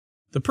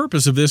The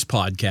purpose of this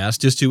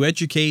podcast is to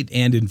educate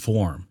and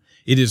inform.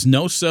 It is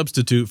no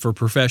substitute for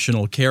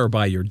professional care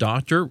by your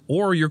doctor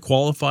or your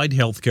qualified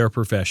healthcare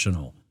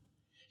professional.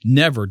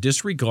 Never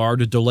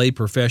disregard or delay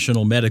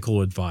professional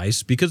medical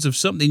advice because of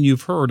something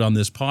you've heard on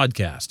this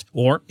podcast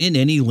or in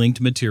any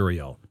linked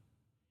material.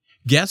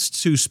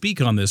 Guests who speak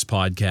on this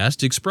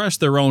podcast express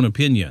their own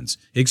opinions,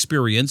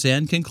 experience,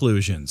 and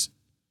conclusions.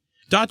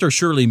 Dr.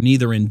 Shirley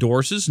neither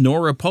endorses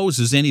nor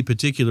opposes any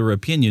particular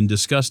opinion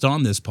discussed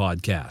on this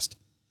podcast.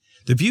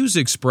 The views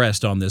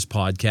expressed on this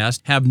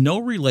podcast have no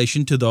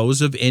relation to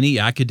those of any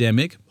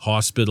academic,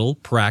 hospital,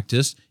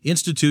 practice,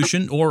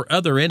 institution, or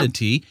other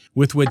entity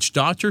with which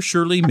Dr.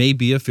 Shirley may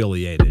be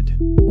affiliated.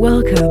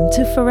 Welcome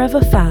to Forever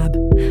Fab,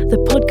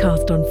 the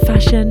podcast on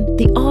fashion,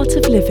 the art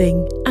of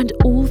living, and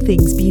all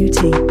things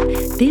beauty.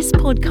 This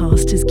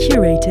podcast is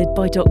curated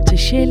by Dr.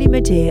 Shirley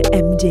Madeir,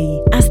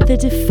 MD, as the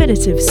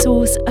definitive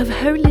source of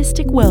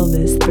holistic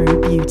wellness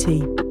through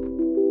beauty.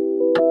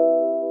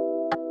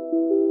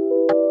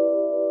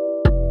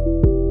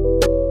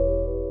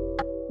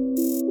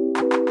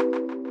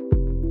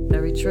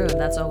 True,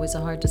 and that's always a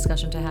hard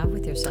discussion to have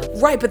with yourself.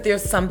 Right, but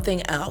there's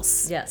something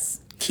else.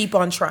 Yes. Keep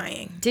on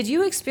trying. Did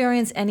you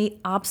experience any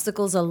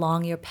obstacles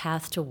along your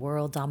path to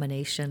world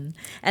domination?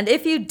 And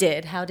if you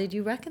did, how did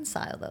you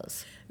reconcile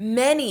those?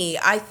 Many.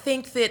 I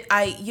think that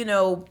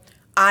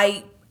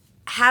I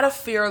had a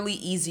fairly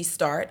easy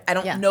start. I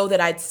don't know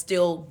that I'd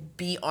still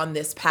be on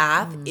this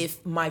path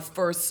if my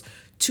first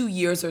 2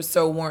 years or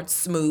so weren't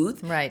smooth.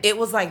 Right. It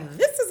was like,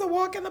 this is a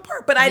walk in the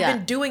park. But I'd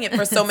been doing it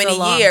for so many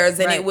long. years,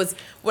 and Right. it was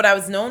what I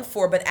was known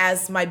for. But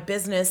as my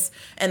business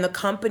and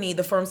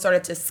the firm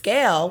started to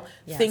scale,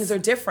 things are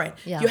different.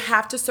 Yeah. You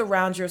have to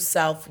surround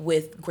yourself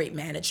with great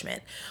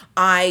management.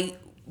 I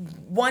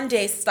one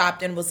day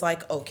stopped and was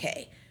like,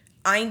 okay,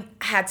 I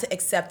had to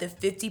accept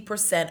that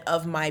 50%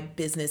 of my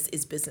business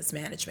is business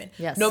management.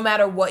 Yes. No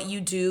matter what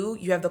you do,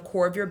 you have the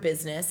core of your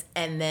business,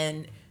 and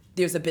then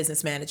there's a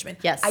business management.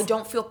 Yes. I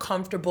don't feel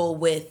comfortable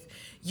with,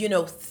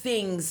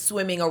 things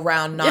swimming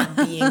around not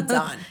being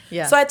done.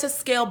 Yeah. So I had to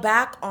scale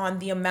back on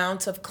the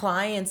amount of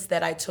clients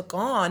that I took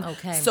on,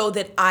 so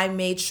that I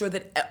made sure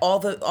that all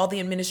the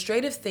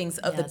administrative things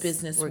of the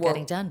business were were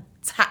getting done.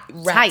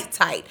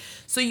 Tight.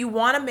 So you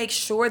want to make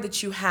sure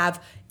that you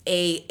have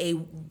a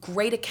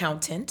great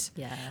accountant.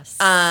 Yes.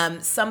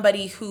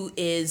 Somebody who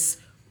is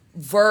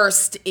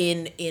versed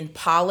in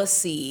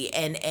policy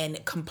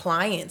and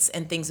compliance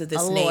and things of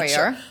this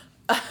nature. Lawyer.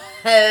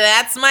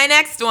 That's my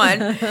next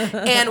one.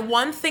 And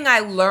one thing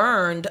I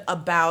learned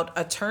about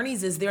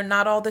attorneys is they're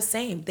not all the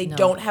same. They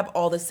don't have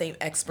all the same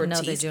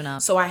expertise. No, they do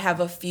not. So I have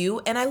a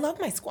few, and I love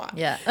my squad.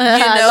 Yeah.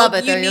 I love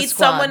it. You They're your need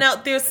squad. someone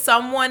else. There's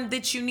someone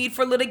that you need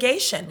for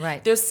litigation.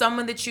 Right. There's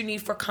someone that you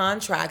need for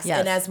contracts. Yes.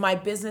 And as my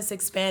business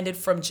expanded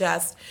from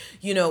just,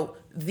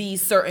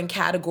 these certain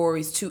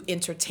categories to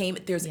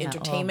entertainment, there's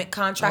entertainment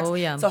contracts. Oh,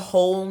 yeah. It's a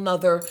whole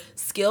nother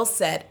skill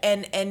set.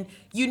 And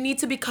you need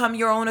to become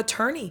your own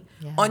attorney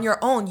on your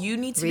own. You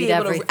need to Read be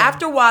able everything. to,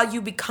 after a while,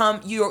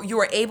 you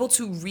are able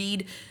to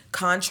read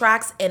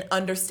contracts and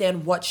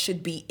understand what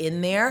should be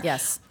in there.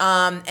 Yes.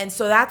 And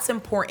so that's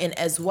important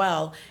as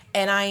well.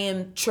 And I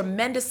am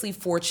tremendously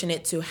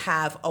fortunate to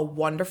have a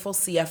wonderful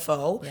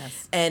CFO,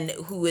 and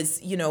who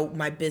is,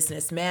 my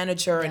business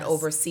manager and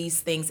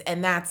oversees things.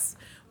 And that's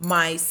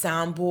my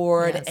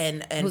soundboard,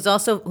 and who's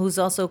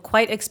also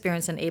quite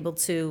experienced and able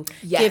to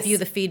give you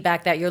the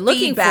feedback that you're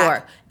looking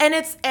for. And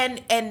it's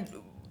in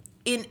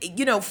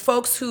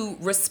folks who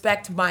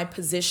respect my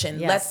position.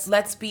 Yes.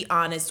 Let's be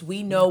honest.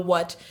 We know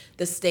what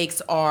the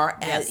stakes are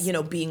as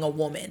being a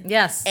woman.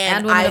 Yes,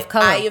 and women of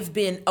color. I have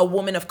been a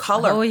woman of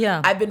color. Oh,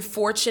 yeah. I've been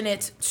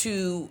fortunate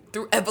to,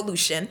 through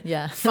evolution,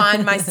 Yeah.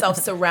 find myself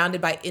surrounded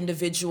by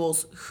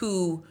individuals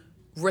who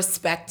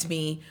respect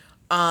me,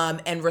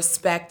 and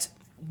respect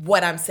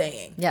what I'm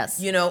saying.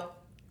 Yes.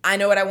 I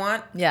know what I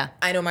want. Yeah.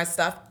 I know my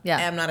stuff.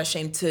 Yeah. I'm not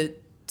ashamed to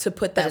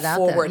put that it out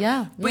there. forward.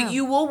 Yeah. But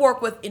you will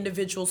work with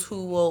individuals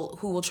who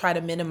will try to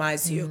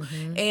minimize you.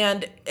 Mm-hmm.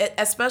 And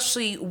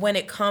especially when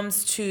it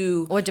comes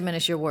to Or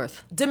diminish your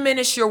worth.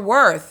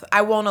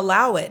 I won't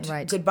allow it.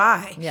 Right.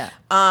 Goodbye. Yeah.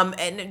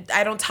 And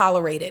I don't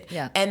tolerate it.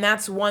 Yeah. And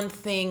that's one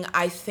thing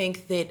I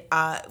think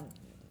that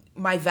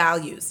my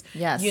values.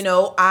 Yes.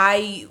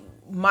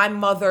 My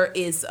mother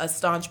is a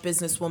staunch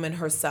businesswoman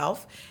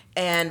herself,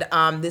 and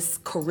this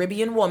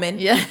Caribbean woman,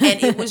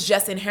 and it was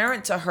just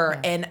inherent to her.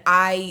 And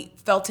I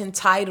felt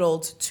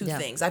entitled to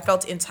things. I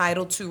felt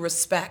entitled to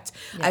respect.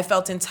 I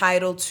felt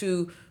entitled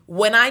to,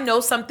 when I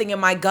know something in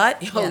my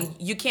gut,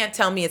 you can't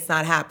tell me it's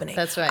not happening.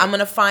 That's right. I'm going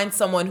to find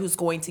someone who's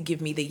going to give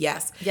me the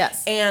yes.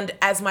 Yes. And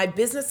as my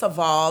business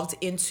evolved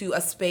into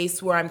a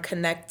space where I'm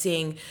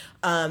connecting,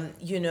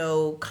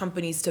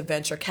 companies to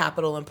venture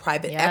capital and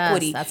private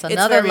equity, that's it's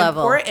another very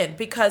level. important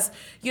because,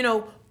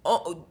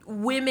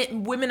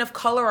 women of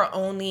color are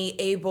only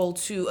able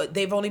to,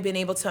 they've only been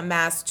able to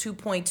amass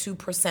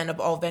 2.2% of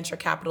all venture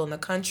capital in the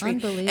country.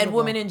 Unbelievable. And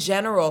women in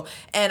general.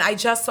 And I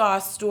just saw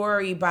a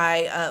story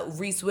by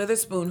Reese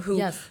Witherspoon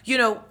who,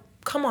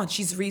 come on,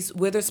 she's Reese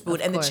Witherspoon,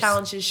 Of and course. the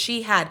challenges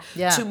she had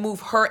Yeah. to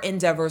move her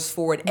endeavors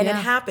forward. And it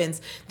Yeah.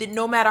 happens that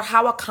no matter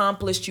how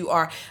accomplished you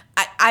are,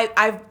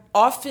 I've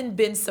often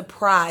been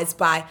surprised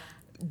by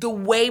the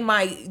way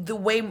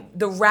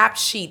the rap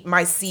sheet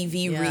my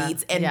CV Yeah.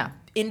 reads, and Yeah.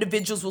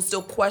 individuals will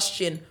still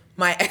question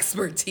my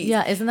expertise.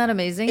 Yeah, isn't that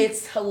amazing?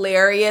 It's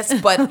hilarious,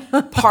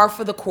 but par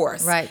for the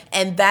course. Right.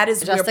 And that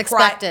is Just where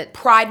expect it.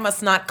 pride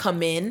must not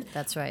come in,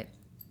 That's right.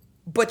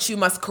 but you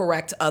must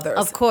correct others.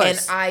 Of course. And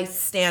I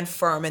stand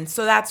firm. And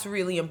so that's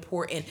really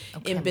important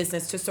in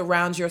business, to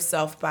surround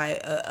yourself by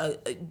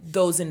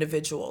those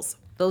individuals.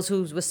 Those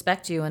who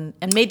respect you and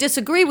may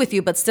disagree with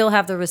you, but still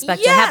have the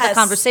respect to have the Yes.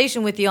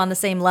 conversation with you on the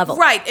same level.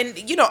 Right. And,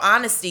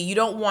 honesty, you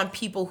don't want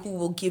people who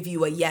will give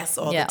you a yes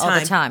all Yeah, the time. all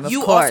the time, of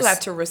you course. also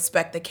have to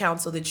respect the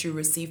counsel that you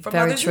receive from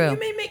Very others. true. You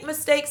may make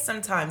mistakes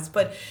sometimes,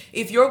 but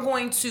if you're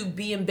going to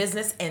be in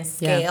business and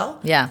scale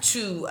Yeah.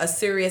 to a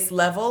serious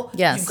level,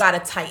 Yes. you've got to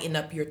tighten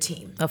up your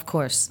team. Of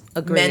course.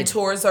 Agreed.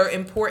 Mentors are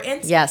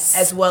important, Yes.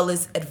 as well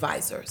as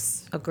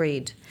advisors.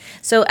 Agreed.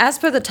 So, as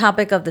per the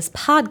topic of this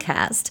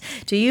podcast,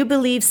 do you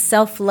believe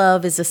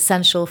self-love is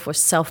essential for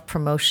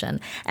self-promotion?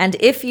 And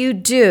if you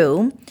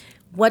do,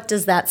 what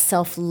does that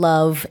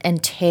self-love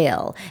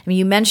entail? I mean,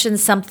 you mentioned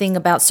something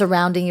about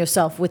surrounding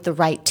yourself with the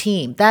right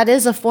team. That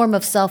is a form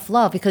of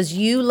self-love because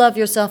you love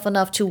yourself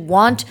enough to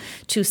want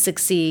to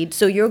succeed.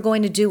 So you're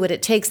going to do what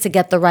it takes to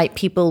get the right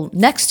people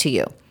next to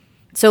you.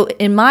 So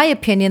in my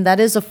opinion, that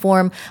is a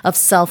form of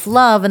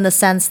self-love in the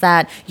sense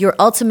that you're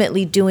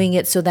ultimately doing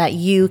it so that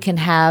you can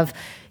have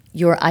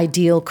your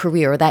ideal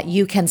career, that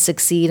you can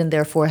succeed and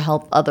therefore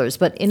help others.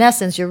 But in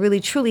essence, you're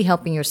really truly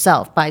helping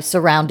yourself by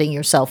surrounding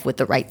yourself with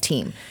the right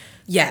team.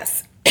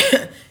 Yes.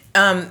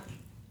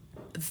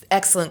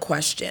 Excellent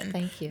question.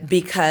 Thank you.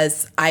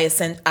 Because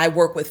I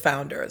work with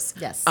founders.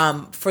 Yes.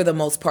 For the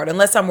most part,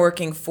 unless I'm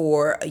working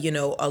for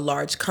a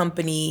large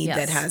company Yes.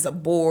 that has a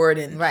board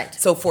and Right.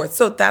 so forth.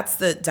 So that's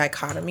the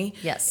dichotomy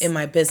Yes. in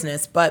my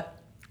business. But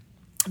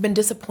I've been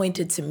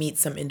disappointed to meet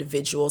some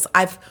individuals.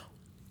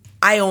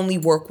 I only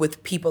work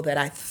with people that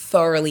I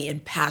thoroughly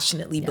and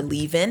passionately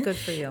believe in. Good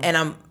for you. And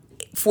I'm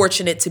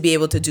fortunate to be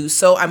able to do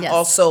so. I'm Yes.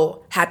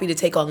 also happy to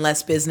take on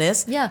less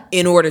business Yeah.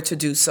 in order to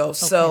do so.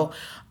 So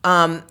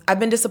I've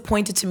been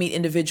disappointed to meet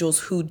individuals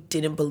who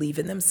didn't believe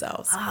in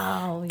themselves.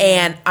 Oh, yeah.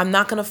 And I'm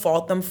not going to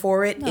fault them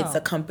for it. No. It's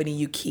a company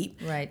you keep.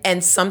 Right.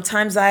 And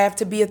sometimes I have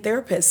to be a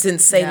therapist and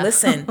say, Yeah.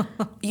 listen,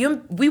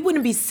 we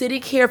wouldn't be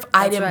sitting here if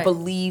I That's didn't right.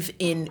 believe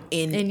in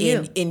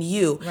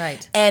you.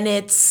 Right. And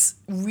it's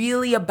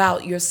really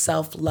about your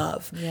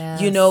self-love. Yes.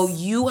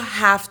 You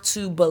have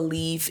to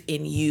believe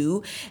in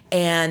you,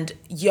 and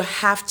you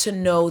have to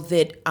know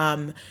that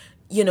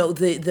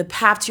the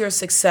path to your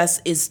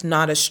success is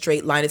not a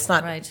straight line. It's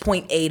not Right.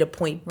 point A to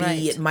point B.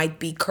 Right. It might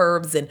be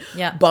curves and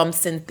Yeah.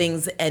 bumps and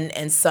things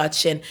and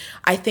such. And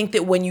I think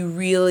that when you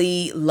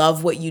really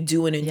love what you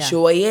do and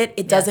enjoy it,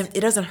 it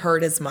doesn't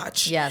hurt as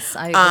much. Yes,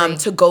 I agree.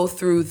 To go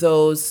through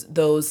those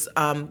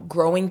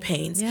growing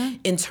pains Yeah.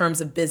 in terms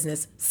of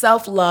business.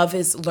 Self-love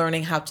is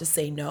learning how to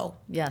say no.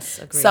 Yes,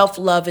 agreed.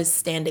 Self-love is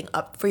standing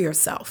up for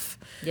yourself.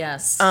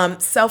 Yes.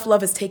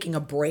 Self-love is taking a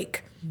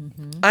break.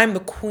 I'm the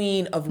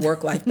queen of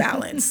work-life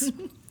balance.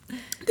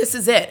 This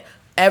is it.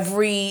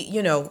 Every,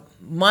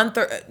 month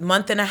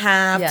and a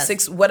half, Yes.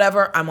 6,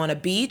 whatever, I'm on a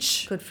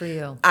beach. Good for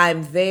you.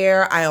 I'm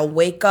there. I'll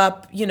wake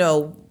up,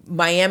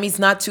 Miami's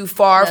not too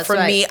far That's from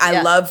right. me. I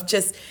Yeah. love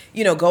just,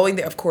 going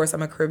there. Of course,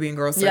 I'm a Caribbean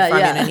girl, so Yeah, if I'm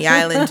yeah. in any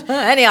island.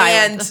 Any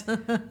island.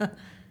 And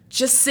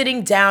just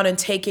sitting down and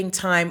taking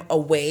time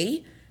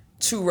away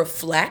to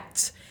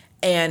reflect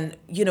and,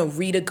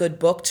 read a good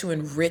book to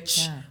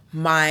enrich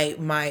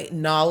my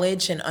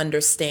knowledge and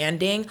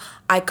understanding.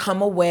 I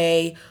come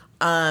away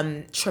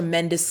feeling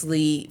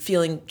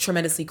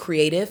tremendously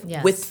creative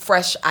Yes. with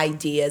fresh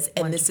ideas.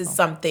 And this is Wonderful.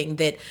 something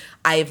that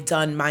I have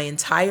done my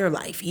entire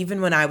life,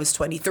 even when I was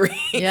 23.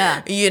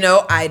 Yeah.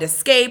 I'd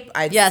escape,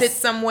 I'd Yes. sit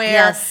somewhere,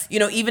 Yes.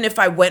 even if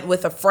I went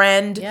with a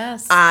friend,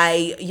 Yes.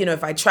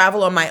 if I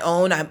travel on my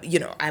own,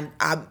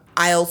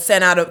 I'll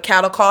send out a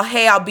cattle call.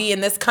 Hey, I'll be in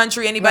this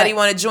country. Anybody Right.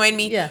 want to join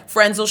me? Yeah.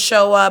 Friends will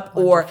show up.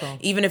 Wonderful. Or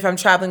even if I'm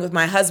traveling with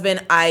my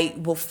husband, I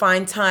will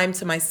find time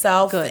to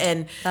myself. Good.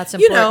 And, That's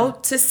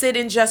important. to sit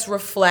and just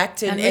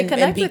reflect and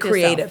reconnect be with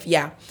creative. yourself.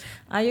 Yeah.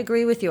 I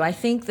agree with you. I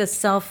think the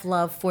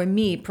self-love for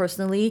me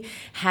personally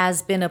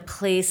has been a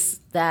place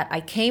that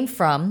I came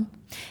from.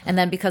 And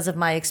then because of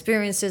my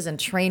experiences and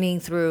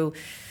training through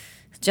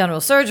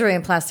general surgery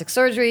and plastic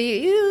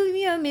surgery,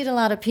 you meet a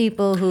lot of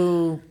people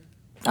who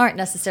aren't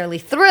necessarily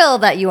thrilled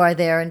that you are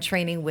there and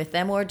training with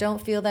them or don't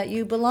feel that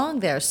you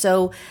belong there.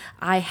 So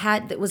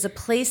it was a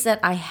place that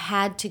I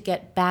had to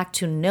get back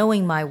to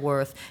knowing my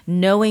worth,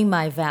 knowing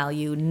my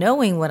value,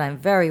 knowing what I'm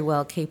very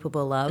well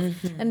capable of,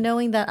 and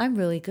knowing that I'm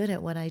really good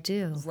at what I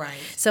do. Right.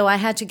 So I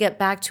had to get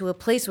back to a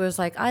place where it's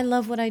like, I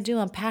love what I do.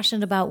 I'm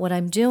passionate about what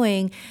I'm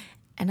doing.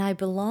 And I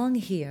belong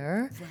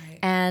here. Right.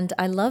 And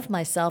I love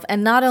myself.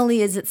 And not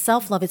only is it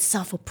self-love, it's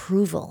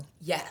self-approval.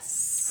 Yes.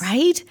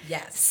 Right?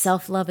 Yes.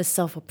 Self-love is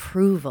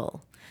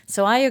self-approval.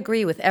 So I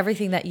agree with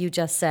everything that you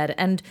just said.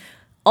 And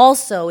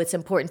also it's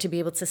important to be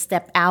able to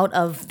step out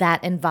of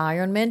that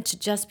environment to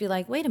just be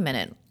like, wait a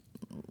minute,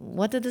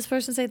 what did this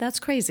person say? That's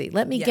crazy.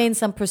 Let me gain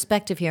some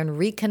perspective here and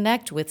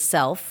reconnect with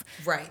self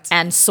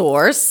and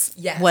source,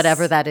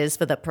 whatever that is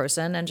for the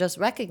person, and just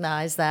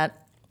recognize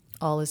that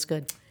all is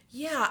good.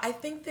 Yeah, I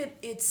think that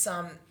it's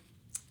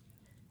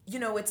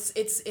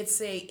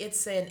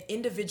it's an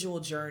individual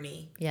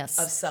journey of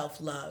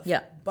self-love.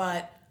 Yeah.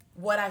 But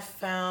what I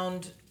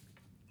found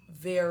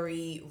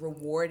very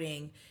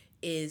rewarding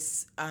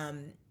is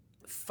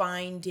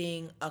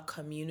finding a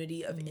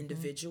community of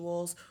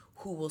individuals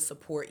who will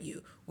support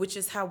you, which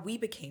is how we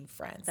became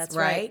friends. That's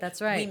right.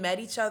 That's right. We met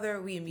each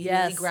other. We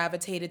immediately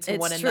gravitated to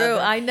one It's another. true.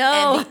 I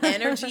know. And the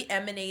energy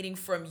emanating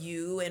from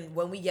you, and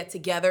when we get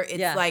together,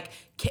 it's like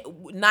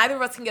neither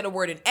of us can get a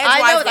word in edgewise.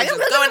 I know. We're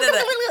just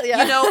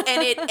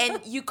going to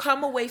and you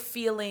come away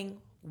feeling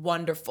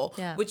wonderful,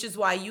 which is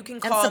why you can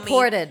call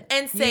me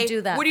and say,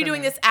 "What are you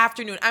doing this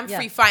afternoon? I'm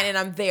free, fine, and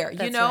I'm there."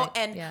 That's right.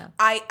 And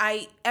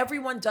I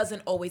everyone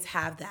doesn't always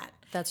have that.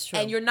 That's true.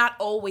 And you're not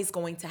always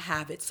going to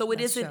have it. So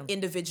it is an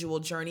individual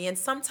journey. And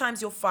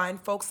sometimes you'll find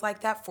folks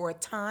like that for a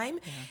time.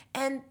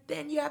 And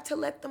then you have to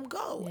let them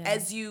go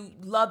as you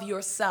love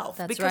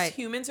yourself. Because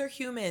humans are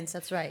humans.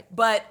 That's right.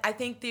 But I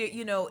think that,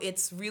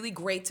 it's really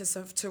great to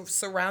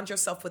surround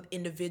yourself with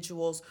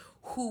individuals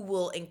who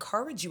will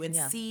encourage you and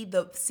see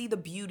the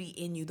beauty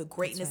in you, the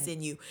greatness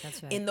in you.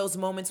 In those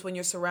moments when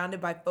you're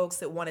surrounded by folks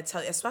that want to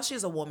tell you, especially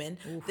as a woman,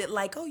 that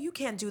like, oh, you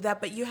can't do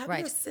that. But you have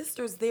your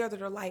sisters there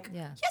that are like,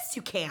 yes,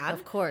 you can.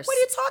 Of course. What are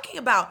you talking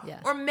about?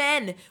 Or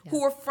men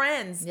who are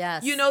friends,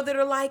 that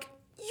are like,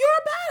 you're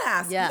a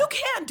badass. You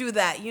can't do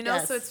that,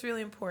 so it's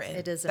really important.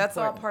 It is That's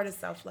important. all part of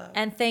self-love.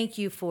 And thank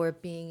you for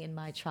being in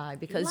my tribe,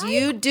 because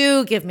you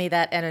do give me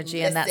that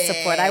energy and that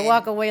support. I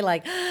walk away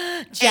like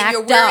jacked and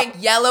you're wearing up.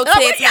 Yellow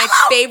today. It's my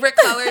favorite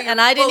color. And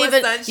I didn't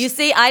even, you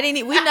see,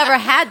 we never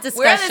had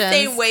discussions. We're on the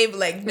same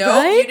wavelength.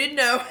 No, you didn't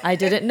know. I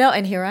didn't know.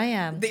 And here I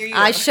am. There you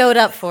I go. showed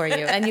up for you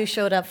and you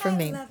showed up for I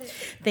me. love it.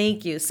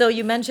 Thank you. So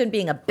you mentioned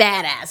being a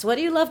badass. What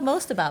do you love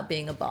most about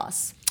being a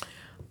boss?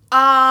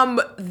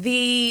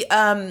 The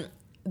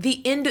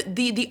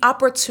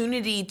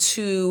opportunity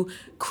to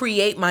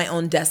create my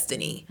own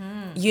destiny,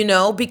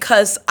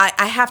 because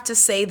I have to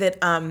say that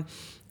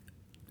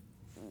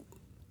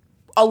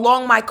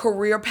along my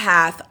career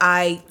path,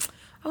 I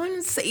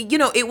wouldn't say,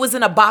 it was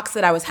in a box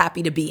that I was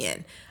happy to be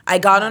in. I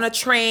got on a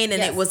train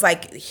and it was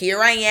like, here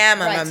I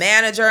am, I'm a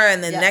manager,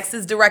 and then next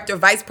is director,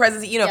 vice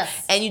president,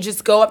 and you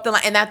just go up the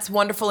line, and that's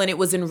wonderful, and it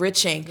was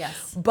enriching.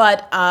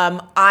 But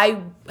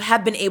I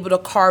have been able to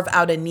carve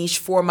out a niche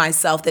for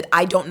myself that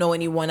I don't know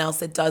anyone else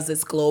that does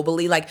this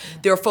globally. Like,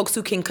 there are folks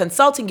who can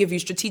consult and give you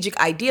strategic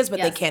ideas, but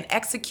they can't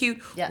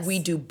execute. We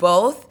do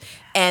both.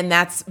 And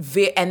that's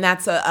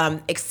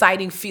a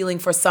exciting feeling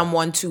for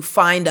someone to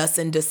find us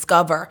and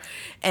discover.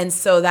 And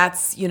so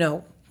that's,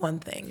 one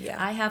thing.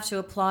 I have to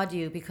applaud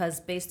you, because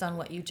based on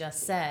what you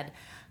just said,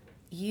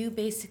 you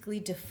basically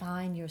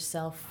define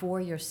yourself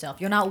for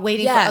yourself. You're not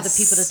waiting for other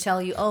people to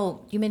tell you, oh,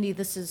 Umindi,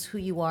 this is who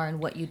you are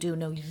and what you do.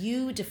 No,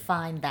 you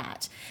define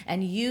that.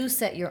 And you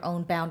set your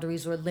own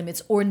boundaries or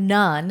limits or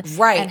none.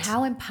 Right. And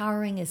how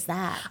empowering is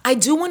that? I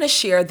do want to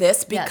share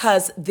this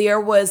because there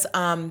was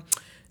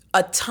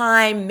a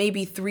time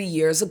maybe 3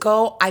 years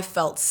ago, I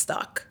felt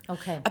stuck.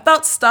 Okay. I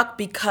felt stuck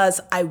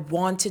because I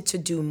wanted to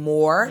do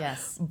more.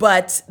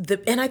 But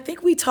and I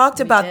think we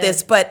talked about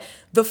this, but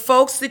the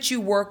folks that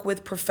you work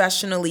with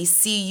professionally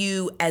see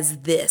you as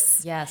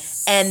this.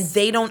 And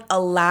they don't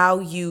allow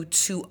you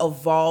to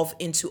evolve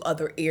into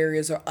other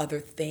areas or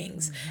other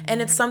things.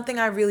 And it's something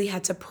I really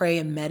had to pray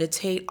and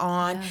meditate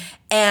on.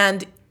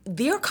 And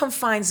there are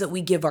confines that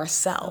we give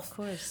ourselves. Of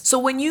course. So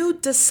when you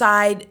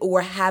decide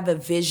or have a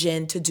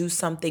vision to do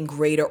something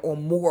greater or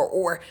more,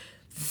 or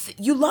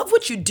you love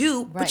what you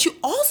do, but you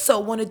also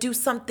want to do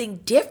something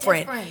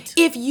different.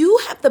 If you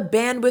have the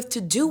bandwidth to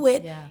do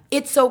it,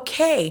 it's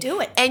okay. Do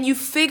it. And you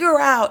figure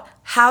out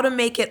how to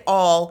make it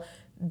all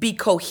be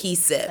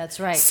cohesive. That's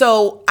right.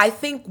 So I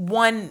think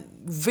one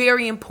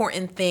very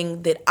important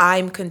thing that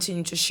I'm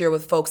continuing to share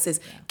with folks is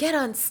get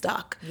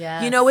unstuck.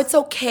 It's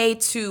okay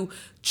to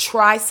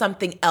try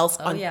something else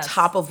on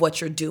top of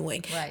what you're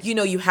doing.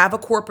 You have a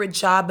corporate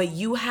job, but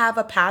you have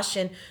a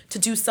passion to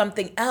do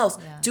something else.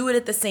 Do it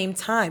at the same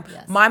time.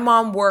 My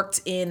mom worked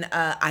in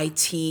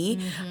IT.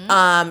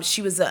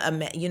 She was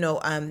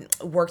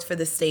worked for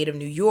the state of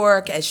New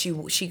York as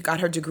she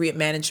got her degree at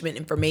management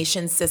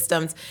information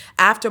systems.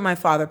 After my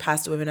father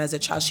passed away, and as a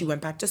child, she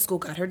went back to school,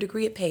 got her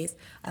degree at Pace.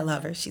 I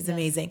love her. She's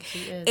amazing. She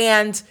is.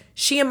 And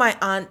she and my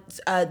aunt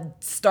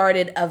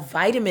started a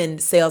vitamin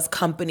sales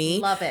company.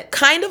 Love it.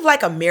 Kind of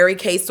like a Mary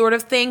Kay sort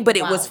of thing, but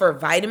it Wow. was for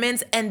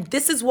vitamins. And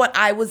this is what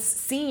I was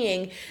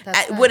seeing,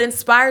 That's right. what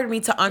inspired me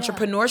to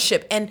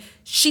entrepreneurship. And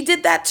she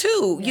did that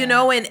too, you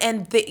know,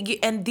 and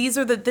these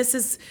are this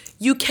is,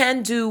 you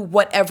can do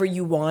whatever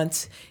you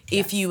want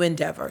if you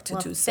endeavor to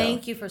do so.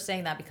 Thank you for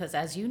saying that, because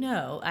as you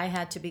know, I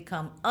had to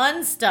become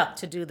unstuck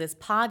to do this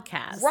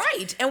podcast.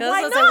 Right. And 'Cause why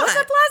I was not? like, what's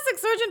a plastic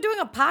surgeon doing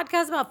a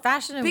podcast about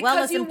fashion and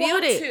Because wellness you and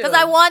want beauty? to. Because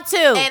I want to.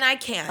 And I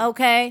can.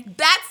 Okay.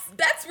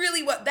 That's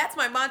really that's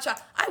my mantra.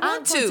 I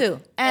want to.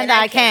 And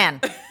I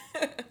can.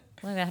 I'm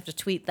going to have to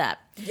tweet that.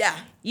 Yeah.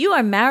 You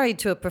are married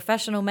to a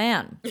professional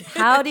man.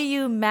 How do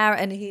you marry?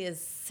 And he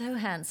is so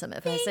handsome,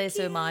 if I say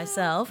so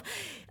myself.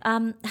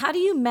 How do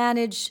you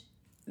manage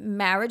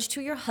marriage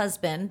to your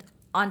husband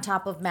on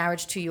top of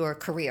marriage to your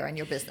career and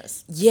your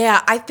business?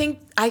 Yeah, I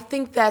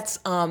think that's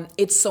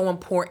it's so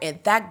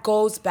important. That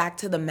goes back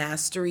to the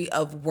mastery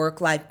of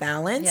work-life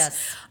balance.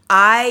 Yes.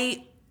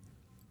 I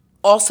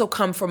also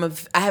come from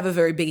I have a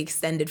very big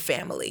extended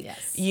family.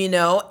 Yes. You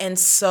know, and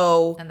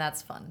so And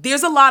that's fun.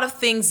 there's a lot of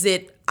things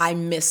that I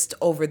missed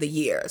over the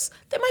years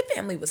that my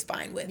family was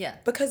fine with. Yeah.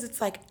 Because it's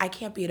like, I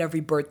can't be at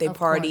every birthday Of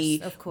party,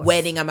 course, of course.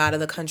 wedding, I'm out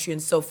of the country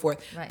and so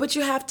forth. Right. But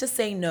you have to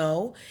say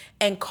no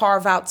and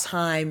carve out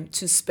time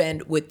to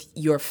spend with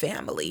your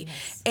family.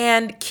 Yes.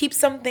 And keep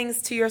some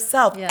things to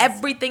yourself. Yes.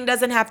 Everything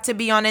doesn't have to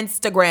be on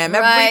Instagram.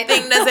 Right.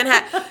 Everything doesn't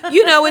have,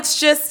 you know, it's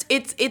just,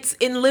 it's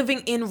in living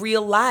in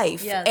real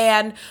life. Yes.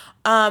 And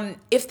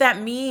if that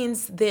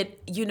means that,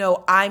 you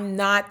know, I'm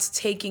not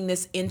taking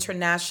this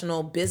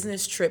international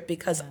business trip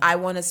because I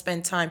want to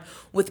spend time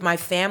with my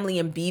family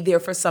and be there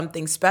for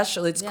something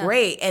special, it's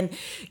great. And,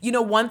 you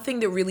know, one thing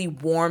that really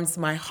warms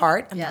my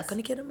heart, I'm not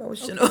going to get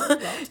emotional,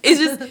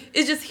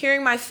 is just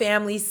hearing my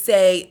family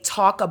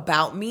talk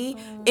about me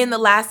in the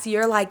last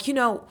year. Like, you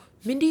know,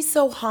 Mindy's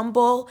so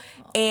humble,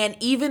 and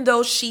even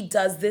though she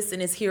does this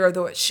and is here,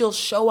 she'll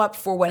show up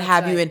for what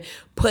have you and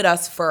put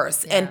us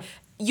first. Yeah. And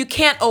you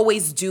can't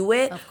always do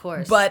it, Of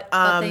course. but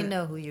they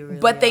know who you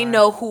really they are.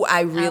 know who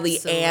I really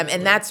am, Absolutely.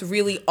 and that's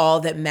really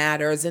all that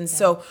matters. And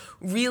so,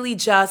 really,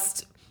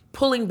 just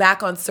pulling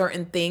back on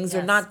certain things or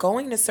Yes. not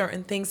going to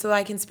certain things so that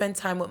I can spend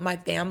time with my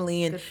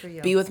family and Good for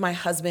you. be with my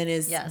husband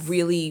is Yes.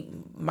 really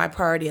my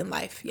priority in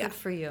life. Yeah. Good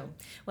for you.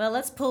 Well,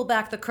 let's pull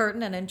back the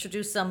curtain and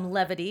introduce some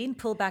levity and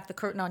pull back the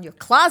curtain on your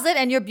closet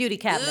and your beauty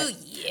cabinet. Ooh,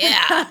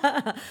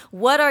 yeah.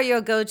 What are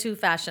your go-to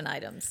fashion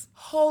items?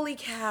 Holy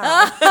cow.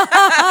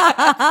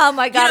 Oh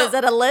my God, know, is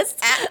that a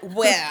list?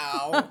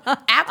 Well,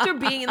 after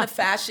being in the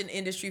fashion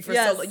industry for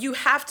Yes. so long, you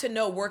have to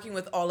know, working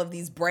with all of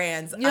these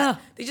brands, Yeah.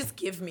 they just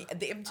give me.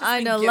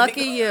 I know,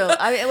 lucky you.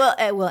 I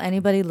mean, well,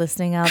 anybody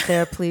listening out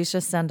there, please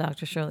just send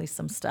Dr. Shirley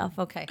some stuff.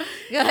 Okay.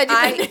 Go ahead.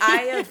 I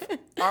have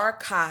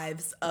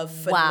archives of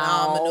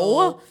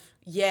phenomenal,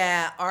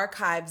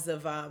 archives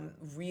of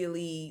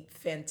really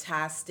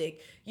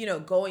fantastic, you know,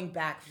 going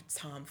back to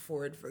Tom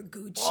Ford for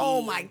Gucci.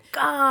 Oh my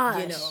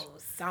gosh. You know,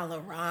 Saint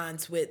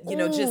Laurent with, you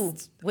know,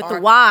 just with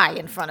the Y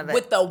in front of it.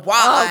 with the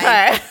Y.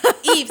 Okay.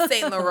 Yves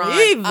Saint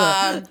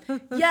Laurent.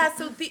 Yves.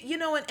 So you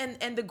know,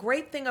 and the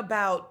great thing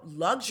about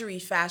luxury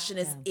fashion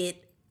is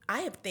I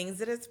have things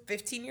that is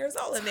 15 years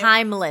old and they're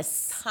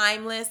timeless,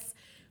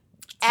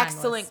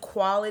 excellent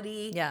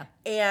quality. Yeah.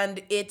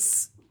 And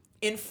it's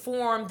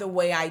informed the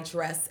way I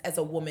dress as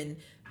a woman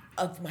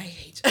of my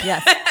age.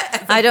 Yes.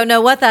 I don't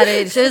know what that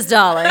age is,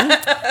 darling,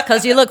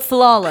 because you look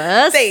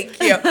flawless.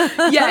 Thank you.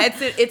 Yeah,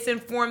 it's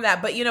informed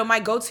that. But, you know, my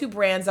go-to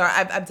brands are,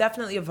 I've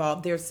definitely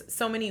evolved. There's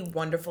so many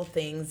wonderful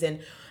things. And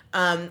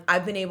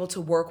I've been able to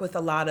work with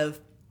a lot of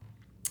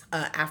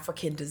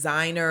African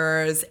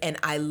designers, and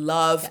I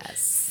love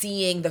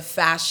seeing the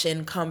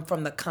fashion come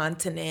from the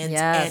continent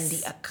and the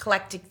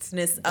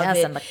eclecticness of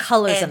it. And the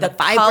colors and the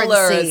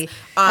vibrancy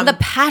and the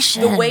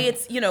passion. The way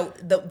it's, you know,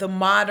 the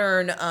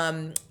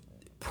modern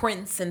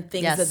prints and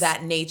things of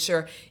that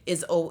nature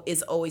is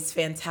always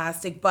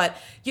fantastic. But,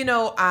 you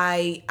know,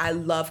 I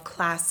love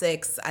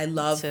classics. I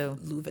love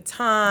Louis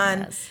Vuitton.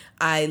 Yes.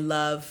 I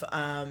love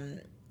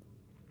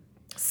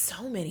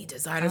so many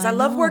designers. I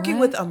love working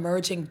with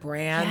emerging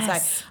brands.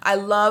 Yes. I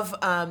love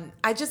I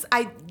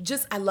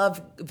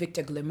love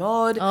Victor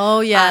Glimaud.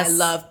 Oh yes, I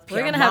love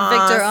Pierre We're gonna have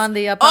Victor on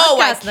the podcast.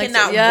 I next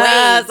cannot week.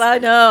 Yes, wait. I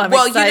know. I'm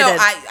excited.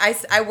 You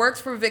know, I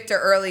worked for Victor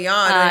early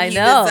on. I when he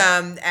know.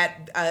 was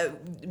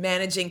at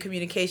managing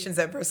communications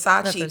at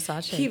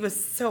Versace. He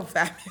was so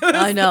fabulous.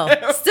 I know.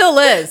 Still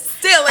is.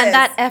 And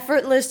that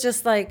effortless,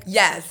 just like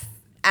yes.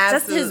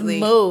 Absolutely. Just his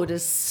mode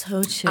is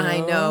so chill.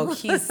 I know.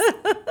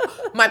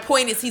 My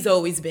point is, he's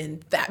always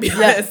been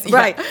fabulous. Yeah,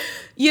 right.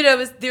 You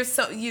know, there's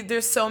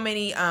so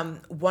many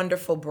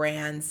wonderful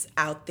brands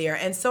out there,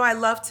 and so I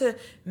love to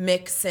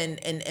mix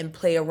and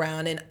play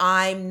around. And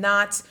I'm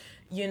not,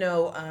 you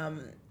know,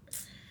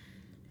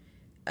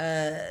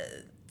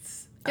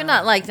 You're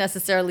not like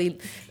necessarily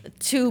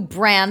too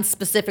brand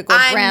specific or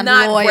I'm brand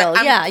not loyal.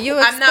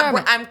 I'm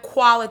not. I'm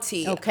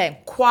quality.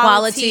 Okay.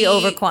 Quality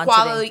over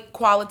quantity.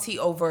 Quality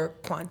over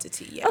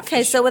quantity. Yeah.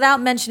 Okay. So without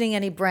mentioning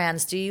any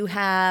brands, do you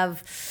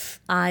have,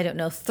 I don't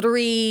know,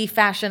 3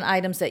 fashion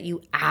items that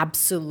you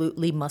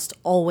absolutely must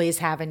always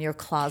have in your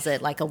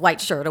closet, like a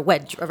white shirt, a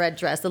red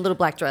dress, a little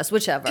black dress,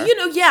 whichever?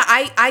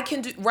 I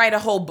can write a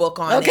whole book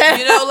on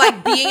it.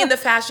 Like being in the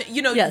fashion,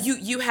 Yes.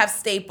 you have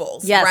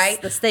staples, Yes,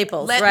 right? the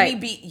staples, Let right. me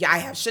be, I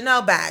have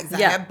Chanel bags, I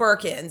Yeah. have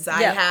Birkins,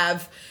 I Yeah.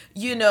 have,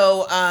 You've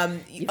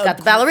got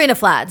the ballerina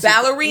flats.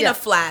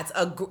 flats,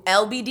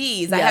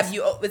 LBDs. I Yes.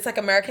 have it's like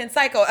American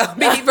Psycho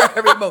LBD for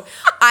every move.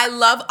 I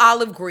love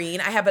olive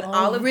green. I have an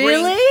olive green.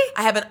 really?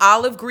 I have an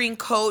olive green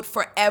coat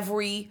for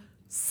every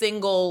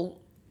single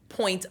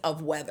point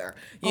of weather.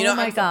 My I'm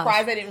gosh.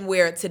 surprised I didn't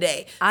wear it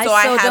today. I I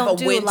so have don't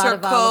a do a lot winter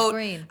of olive coat.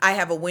 green. I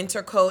have a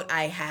winter coat.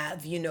 I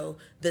have,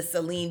 the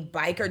Celine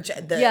biker,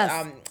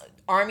 Yes.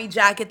 army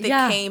jacket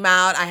that came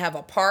out. I have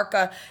a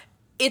parka.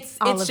 It's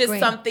Olive just green.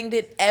 something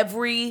that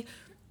every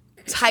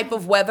type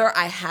of weather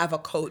I have a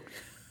coat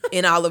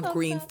in olive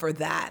green for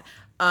that.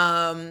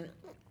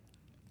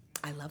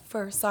 I love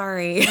fur.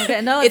 Sorry.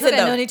 Okay, no, it's okay.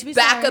 in the No need to be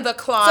back sorry. of the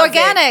closet. It's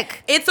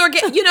organic. It's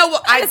organic. You know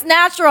what? It's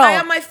natural. I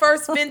have my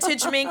first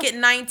vintage mink at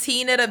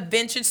 19 at a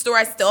vintage store.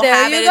 I still There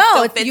have you it. go. It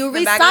still It's- fits you in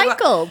the back of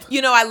the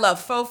recycled. I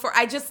love faux fur.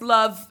 I just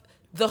love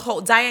the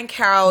whole. Diane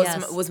Carroll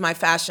Yes. was my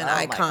fashion Oh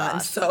my icon.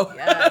 gosh. So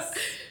Yes.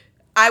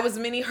 I was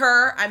mini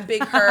her. I'm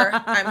big her.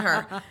 I'm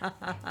her.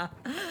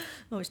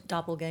 Oh, it's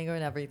doppelganger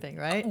and everything,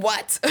 right?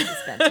 What?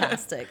 It's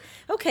fantastic.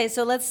 Okay,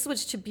 so let's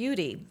switch to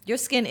beauty. Your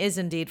skin is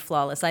indeed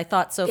flawless. I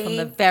thought so from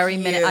the Thank very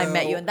minute I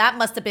met you. you. And that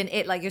must have been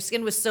it. Like your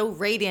skin was so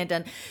radiant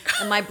and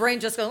my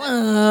brain just goes,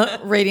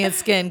 radiant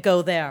skin,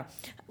 go there.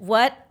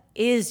 What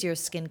is your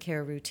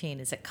skincare routine?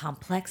 Is it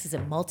complex? Is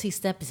it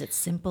multi-step? Is it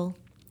simple?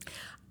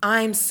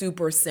 I'm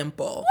super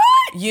simple.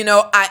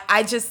 What?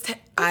 I just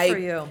for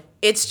you.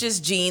 It's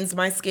just genes,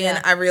 my skin.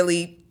 Yeah. I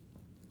really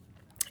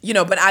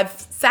but I've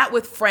sat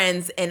with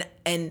friends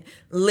and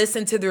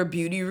listened to their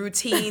beauty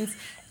routines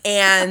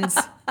and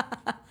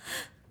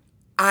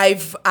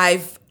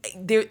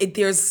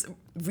there's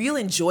real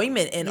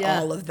enjoyment in Yeah.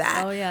 all of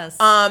that. Oh, yes.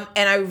 And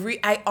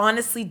I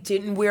honestly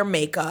didn't wear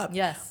makeup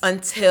Yes.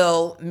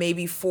 until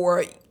maybe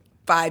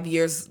 5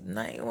 years,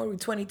 what were we,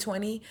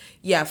 2020?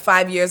 Yeah,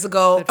 5 years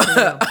ago, Good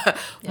for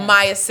you.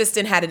 my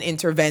assistant had an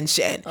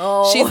intervention.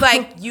 Oh. She's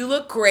like, you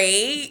look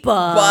great,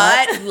 But-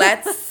 but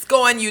let's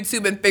go on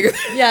YouTube and figure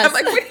that out. Yes. I'm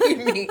like, what do you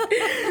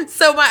mean?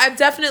 So I've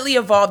definitely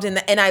evolved in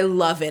that, and I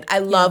love it. I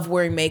love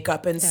wearing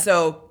makeup, and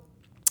so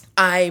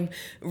I've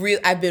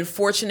been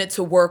fortunate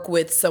to work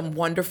with some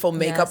wonderful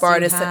makeup Yes, you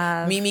artists.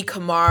 have. Mimi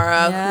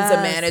Kamara, who's a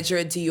Yes. manager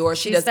at Dior.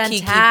 She She's does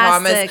Kiki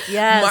fantastic, Palmer's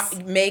yes.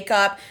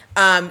 makeup.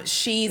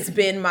 She's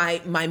been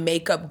my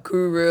makeup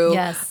guru.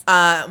 Yes.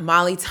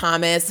 Molly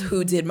Thomas,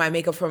 who did my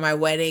makeup for my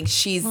wedding.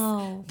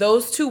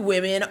 Those two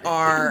women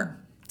are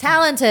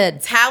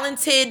Talented.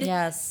 talented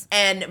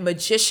and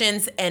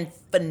magicians and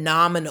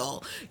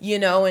phenomenal,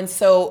 and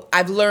so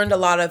I've learned a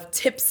lot of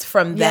tips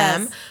from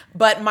them. Yes.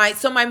 But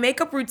my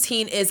makeup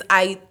routine is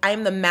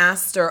I'm the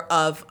master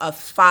of a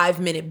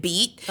 5-minute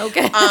beat.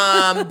 Okay.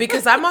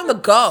 Because I'm on the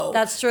go.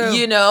 That's true.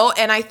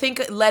 And I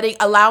think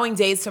allowing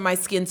days for my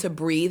skin to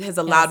breathe has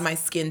allowed Yes. my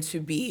skin to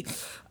be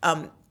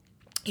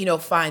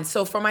fine.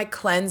 So for my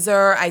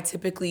cleanser, I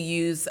typically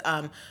use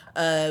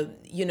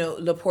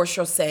Le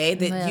Porte-Chaussée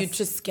that you Yes.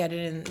 just get it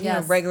in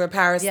Yes. regular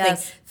Paris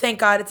Yes. thing. Thank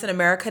God it's in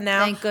America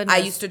now. Thank goodness. I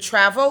used to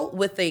travel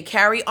with a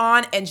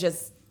carry-on and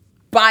just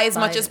buy as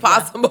much as yeah.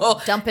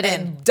 possible. Dump it in.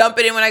 And dump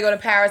it in when I go to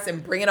Paris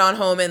and bring it on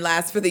home and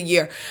last for the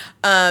year.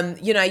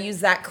 I use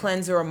that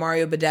cleanser or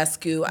Mario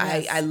Badescu.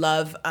 Yes. I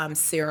love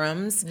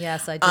serums.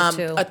 Yes, I do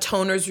too. A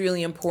toner is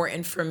really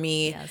important for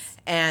me. Yes.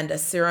 And a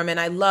serum. And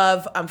I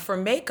love, for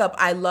makeup,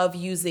 I love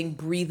using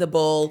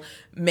breathable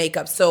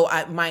makeup. So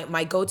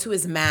my go-to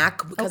is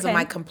MAC because Okay. of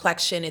my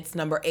complexion. It's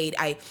number 8.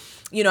 I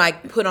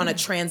put on a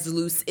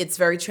it's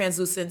very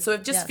translucent. So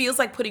it just Yes. feels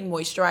like putting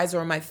moisturizer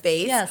on my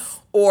face. Yes.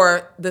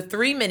 Or the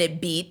 3-minute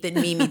beat that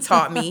Mimi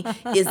taught me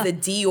is the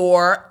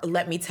Dior.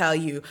 Let me tell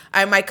you,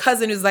 my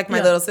cousin who's like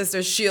my little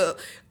sister.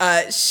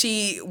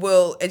 She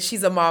will, and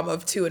she's a mom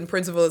of 2 and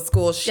principal at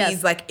school. She's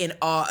Yes. like in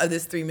awe of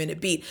this 3-minute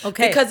beat.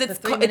 Okay, Because the it's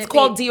 3-minute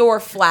called beat.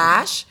 Dior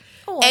Flash,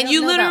 Oh, I and don't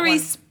you know that literally one.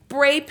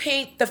 spray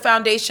paint the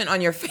foundation on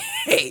your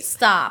face.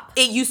 Stop.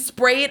 You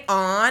spray it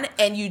on,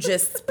 and you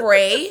just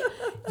spray.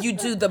 You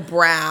do the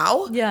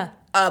brow, Yeah.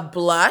 a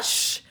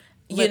blush,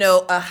 Lips.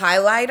 a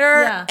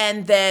highlighter, Yeah.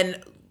 and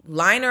then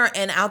liner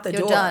and out the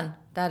You're door. done.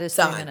 That is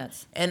 3 Done.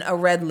 minutes. And a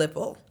red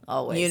lipple.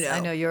 Always. I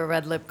know you're a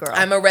red lip girl.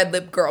 I'm a red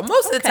lip girl.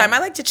 Most of the Okay. time, I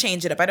like to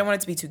change it up. I don't want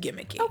it to be too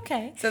gimmicky.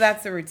 Okay. So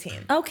that's the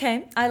routine.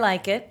 Okay, I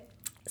like it.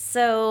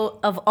 So,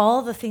 of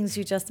all the things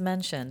you just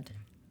mentioned,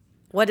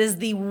 what is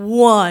the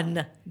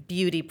one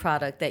beauty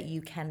product that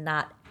you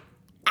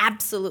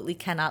absolutely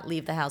cannot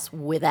leave the house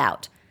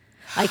without?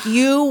 Like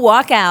you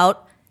walk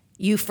out,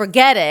 you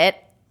forget it,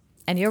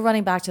 and you're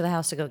running back to the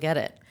house to go get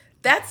it.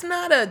 That's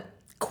not a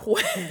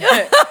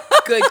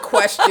Good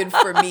question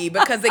for me,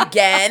 because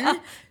again,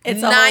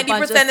 It's a whole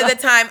bunch 90% of of the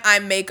time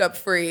I'm makeup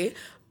free.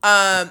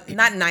 Not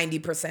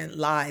 90%,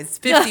 lies.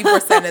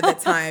 50% of the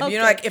time. You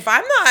know, like if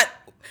I'm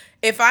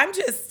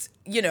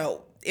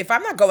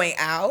not going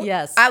out,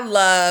 Yes. I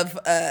love,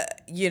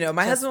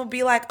 my husband will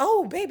be like,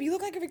 "Oh, baby, you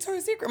look like a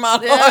Victoria's Secret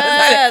model."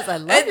 Yes, I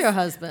love your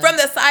husband. From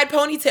the side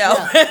ponytail.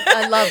 Yeah,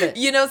 I love it.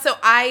 So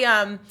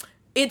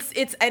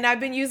it's and I've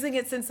been using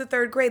it since the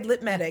 3rd grade,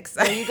 Lip Medics.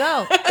 There you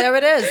go. There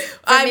it is. For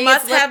I me,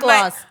 must it's lip have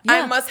gloss.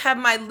 I must have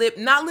my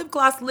not lip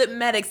gloss, Lip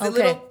Medics,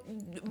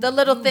 The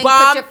little thing,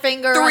 Bob, put your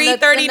finger $3.39 on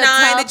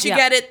the that you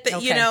get at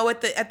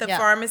Okay. at the Yeah.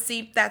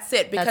 pharmacy. That's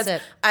it. Because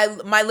That's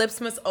it. my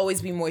lips must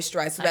always be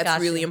moisturized, so I that's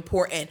got really you.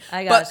 important.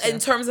 I got But you. in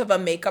terms of a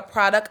makeup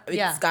product,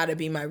 Yeah. it's got to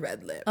be my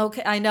red lip.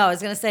 Okay, I know. I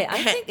was going to say,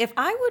 I think if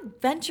I would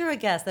venture a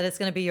guess that it's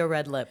going to be your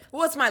red lip.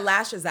 Well, it's my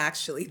lashes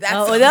actually. That's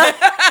Oh, that?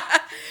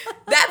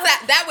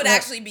 that would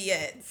actually be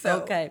it. So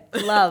Okay,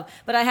 love.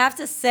 But I have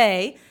to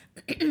say,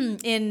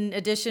 in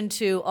addition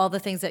to all the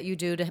things that you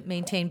do to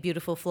maintain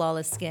beautiful,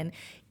 flawless skin,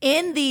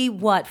 in the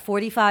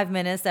 45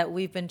 minutes that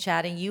we've been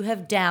chatting, you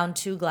have downed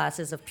 2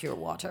 glasses of pure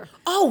water.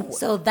 Oh,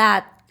 So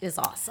that is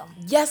awesome.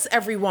 yes,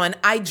 everyone.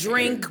 I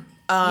drink.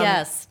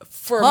 Yes.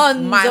 For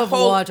Tons my of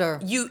whole water.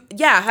 How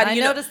do I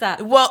you noticed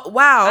that. Well,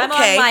 wow. I'm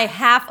Okay. on my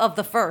half of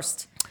the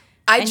first.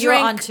 And you're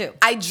on 2.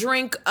 I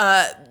drink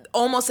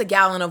almost a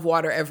gallon of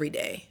water every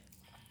day.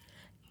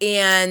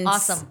 And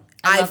Awesome.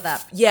 I love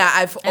that.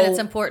 Yeah, And it's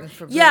important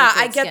for really Yeah,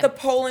 great I get skin. the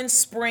Poland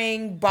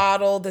Spring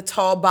bottle, the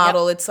tall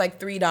bottle. Yep. It's like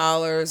 $3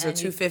 or And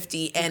you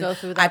 $2.50, and go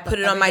through I that put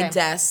it on every my day.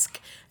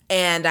 desk,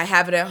 and I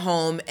have it at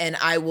home, and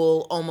I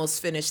will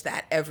almost finish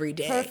that every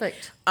day.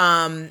 Perfect.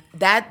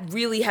 That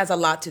really has a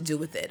lot to do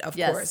with it, of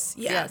Yes. course.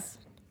 Yeah. Yes.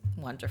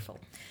 Wonderful.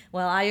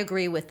 Well, I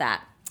agree with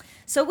that.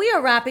 So we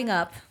are wrapping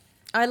up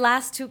our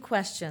last 2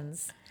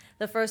 questions.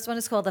 The first one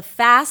is called the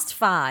Fast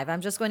 5.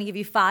 I'm just going to give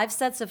you 5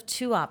 sets of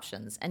 2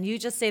 options, and you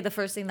just say the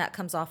first thing that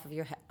comes off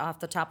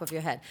the top of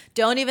your head.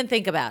 Don't even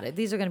think about it.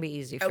 These are going to be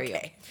easy for you.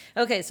 Okay.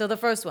 Okay, so the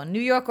first one, New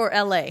York or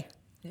LA?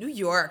 New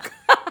York.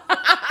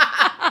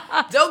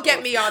 Don't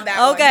get me on that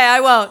one. Okay, I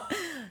won't.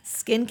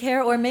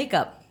 Skincare or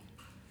makeup?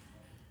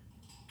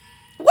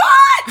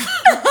 What? Wait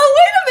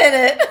a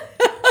minute.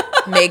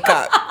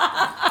 Makeup.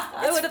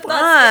 I would have fun.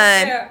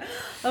 thought skincare.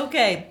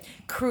 Okay,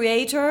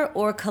 creator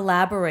or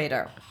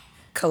collaborator?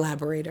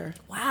 Collaborator.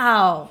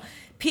 Wow.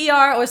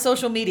 PR or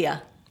social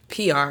media?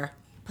 PR.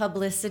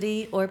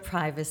 Publicity or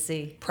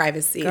privacy?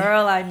 Privacy.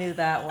 Girl, I knew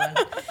that one.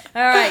 All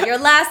right, your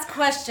last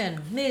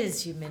question,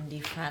 Ms.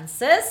 Umindi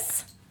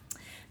Francis.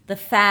 The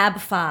Fab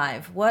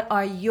 5. What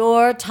are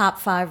your top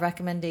 5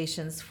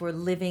 recommendations for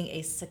living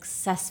a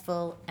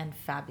successful and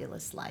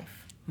fabulous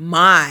life?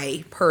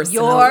 My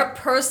personal. Your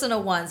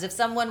personal ones. If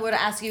someone were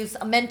to ask you,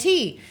 a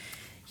mentee,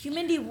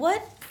 Umindi,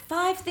 what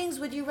 5 things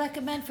would you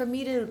recommend for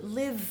me to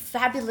live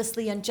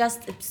fabulously and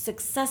just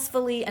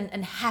successfully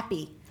and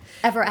happy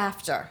ever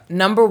after?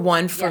 Number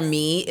 1 for Yes.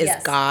 me is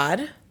Yes.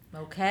 God.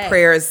 Okay.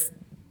 Prayer is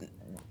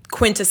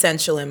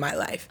quintessential in my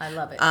life. I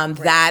love it. Great.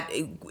 That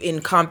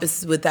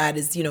encompasses with that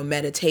is,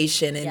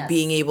 meditation and Yes.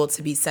 being able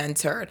to be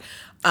centered.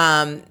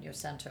 Your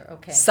center.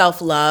 Okay.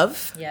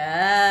 Self-love.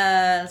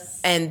 Yes.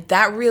 And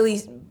that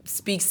really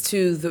speaks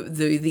to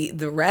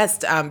the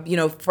rest.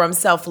 From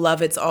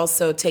self-love, it's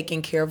also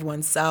taking care of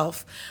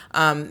oneself,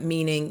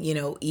 meaning,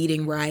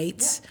 eating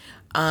right,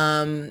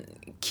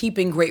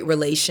 keeping great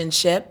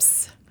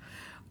relationships,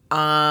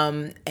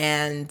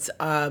 and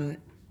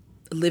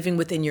living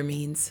within your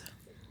means.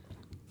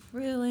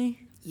 Really?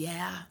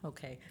 Yeah.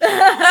 Okay.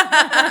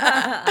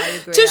 I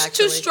agree.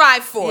 To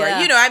strive for.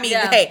 Yeah.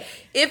 Yeah. Hey,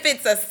 if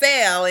it's a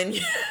sale and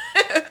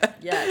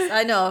Yes,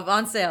 I know.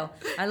 On sale.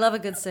 I love a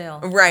good sale.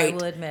 right, I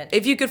will admit.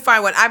 if you could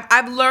find one,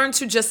 I've learned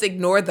to just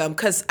ignore them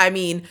because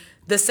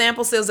the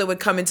sample sales that would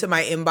come into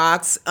my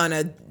inbox on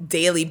a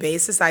daily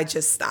basis, I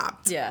just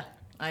stopped. Yeah,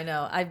 I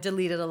know. I've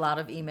deleted a lot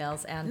of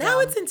emails and Now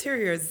it's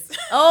interiors.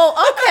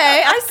 Oh,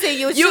 okay. I see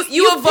you. It's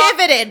you evolve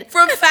pivoted.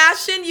 from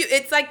fashion.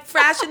 It's like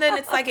fashion, and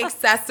it's like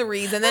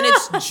accessories, and then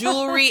it's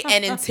jewelry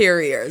and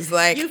interiors.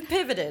 Like You've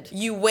pivoted.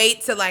 you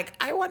wait to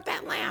I want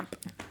that lamp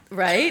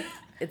Right?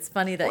 It's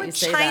funny that or you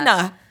say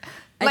China.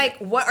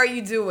 that. What are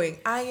you doing?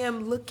 I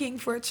am looking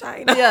for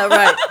China. Yeah,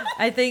 right.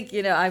 I think,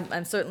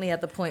 I'm certainly at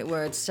the point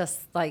where it's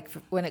just like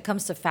when it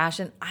comes to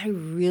fashion, I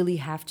really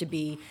have to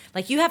be,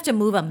 you have to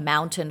move a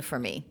mountain for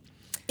me.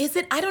 Is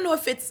it? I don't know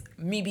if it's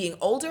me being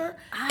older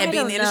I and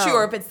being in the don't industry, know.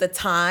 or if it's the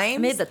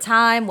time. Maybe the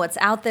time, what's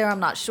out there, I'm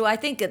not sure. I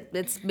think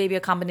it's maybe a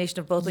combination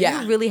of both. But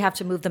Yeah. you really have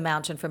to move the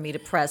mountain for me to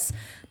press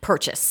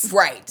purchase.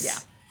 Right. Yeah.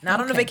 Not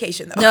on a Okay.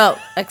 vacation though. No,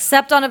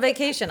 except on a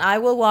vacation. I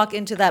will walk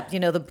into that,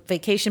 the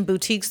vacation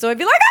boutique store and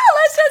be like, oh,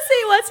 let's just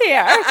see what's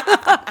here.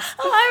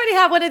 Oh, I already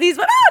have one of these,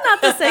 but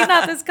not the same,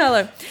 not this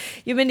color.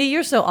 Umindi,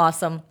 you're so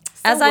awesome.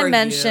 As I were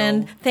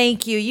mentioned, you.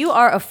 thank you. You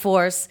are a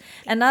force.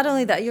 And not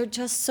only that, you're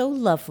just so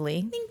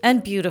lovely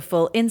and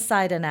beautiful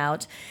inside and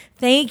out.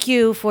 Thank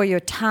you for your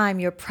time,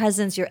 your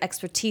presence, your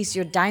expertise,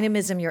 your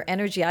dynamism, your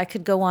energy. I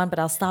could go on, but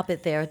I'll stop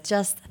it there.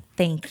 Just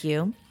thank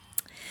you.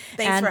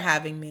 Thanks for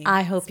having me.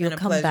 I hope you'll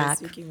come back.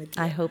 Speaking with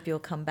you. I hope you'll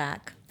come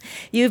back.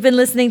 You've been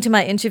listening to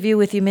my interview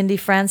with Umindi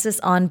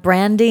Francis on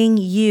Branding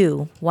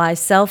You, Why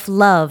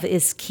Self-Love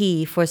is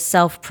Key for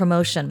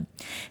Self-Promotion.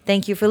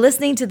 Thank you for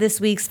listening to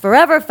this week's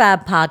Forever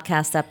Fab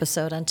podcast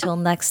episode. Until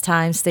next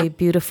time, stay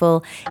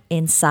beautiful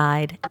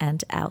inside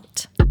and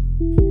out.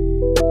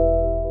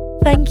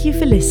 Thank you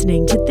for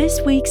listening to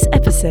this week's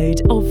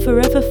episode of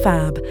Forever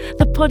Fab,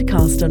 the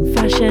podcast on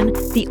fashion,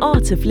 the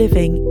art of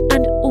living,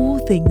 and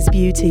all things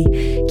beauty,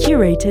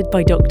 curated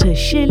by Dr.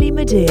 Shirley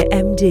Madeir,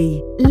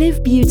 MD.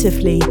 Live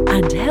beautifully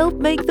and help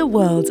make the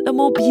world a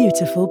more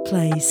beautiful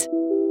place.